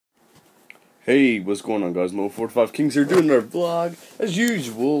Hey, what's going on, guys? Mo45 Kings here doing our vlog as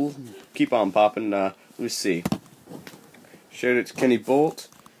usual. Keep on popping. Let me see. Shout out to Kenny Bolt.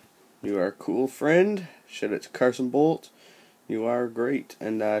 You are a cool friend. Shout out to Carson Bolt. You are great.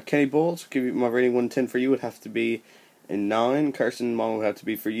 And Kenny Bolt, give you my rating 110 for you would have to be a 9. Carson, mine would have to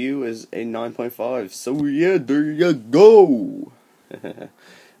be for you is a 9.5. So yeah, there you go.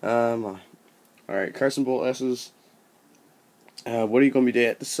 Alright, Carson Bolt asks, what are you gonna be doing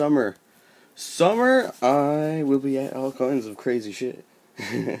at the summer? Summer, I will be at all kinds of crazy shit.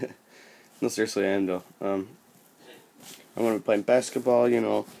 No, seriously, I am though. I'm gonna be playing basketball.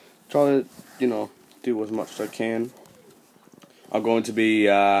 Try to, do as much as I can. I'm going to be.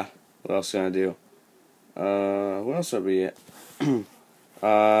 What else can I do? What else will I be at?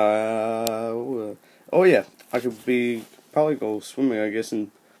 Oh yeah, I could be probably go swimming, I guess,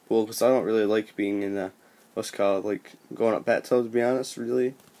 in pool because I don't really like being in what's it called, like going up bat tub. To be honest,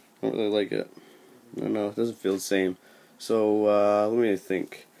 really. I don't really like it. I don't know, it doesn't feel the same. So, let me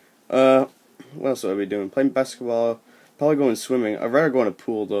think. What else would I be doing? Playing basketball, probably going swimming. I'd rather go in a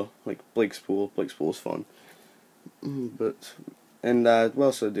pool, though, like Blake's pool. Blake's pool is fun. What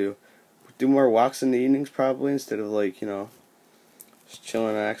else would I do? Do more walks in the evenings, probably, instead of, like, just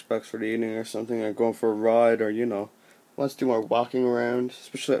chilling on Xbox for the evening or something, or going for a ride, or, let's do more walking around,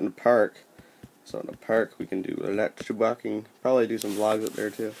 especially out in the park. So in the park we can do electric walking. Probably do some vlogs up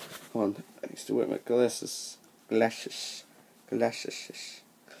there too. Hold on, I need to wear my glasses. Glasses.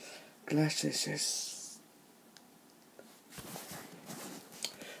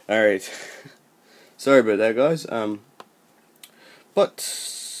 Alright. Sorry about that, guys. But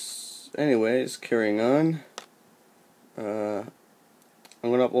anyways, carrying on. I'm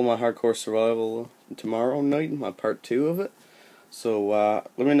gonna upload my hardcore survival tomorrow night, my part 2 of it. So,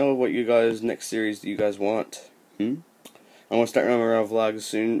 let me know what you guys, next series that you guys want. I'm going to start my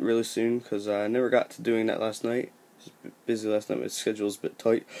vlog really soon, because I never got to doing that last night. I was a bit busy last night, my schedule's a bit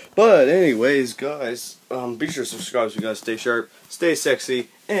tight. But anyways, guys, be sure to subscribe so you guys stay sharp, stay sexy,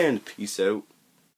 and peace out.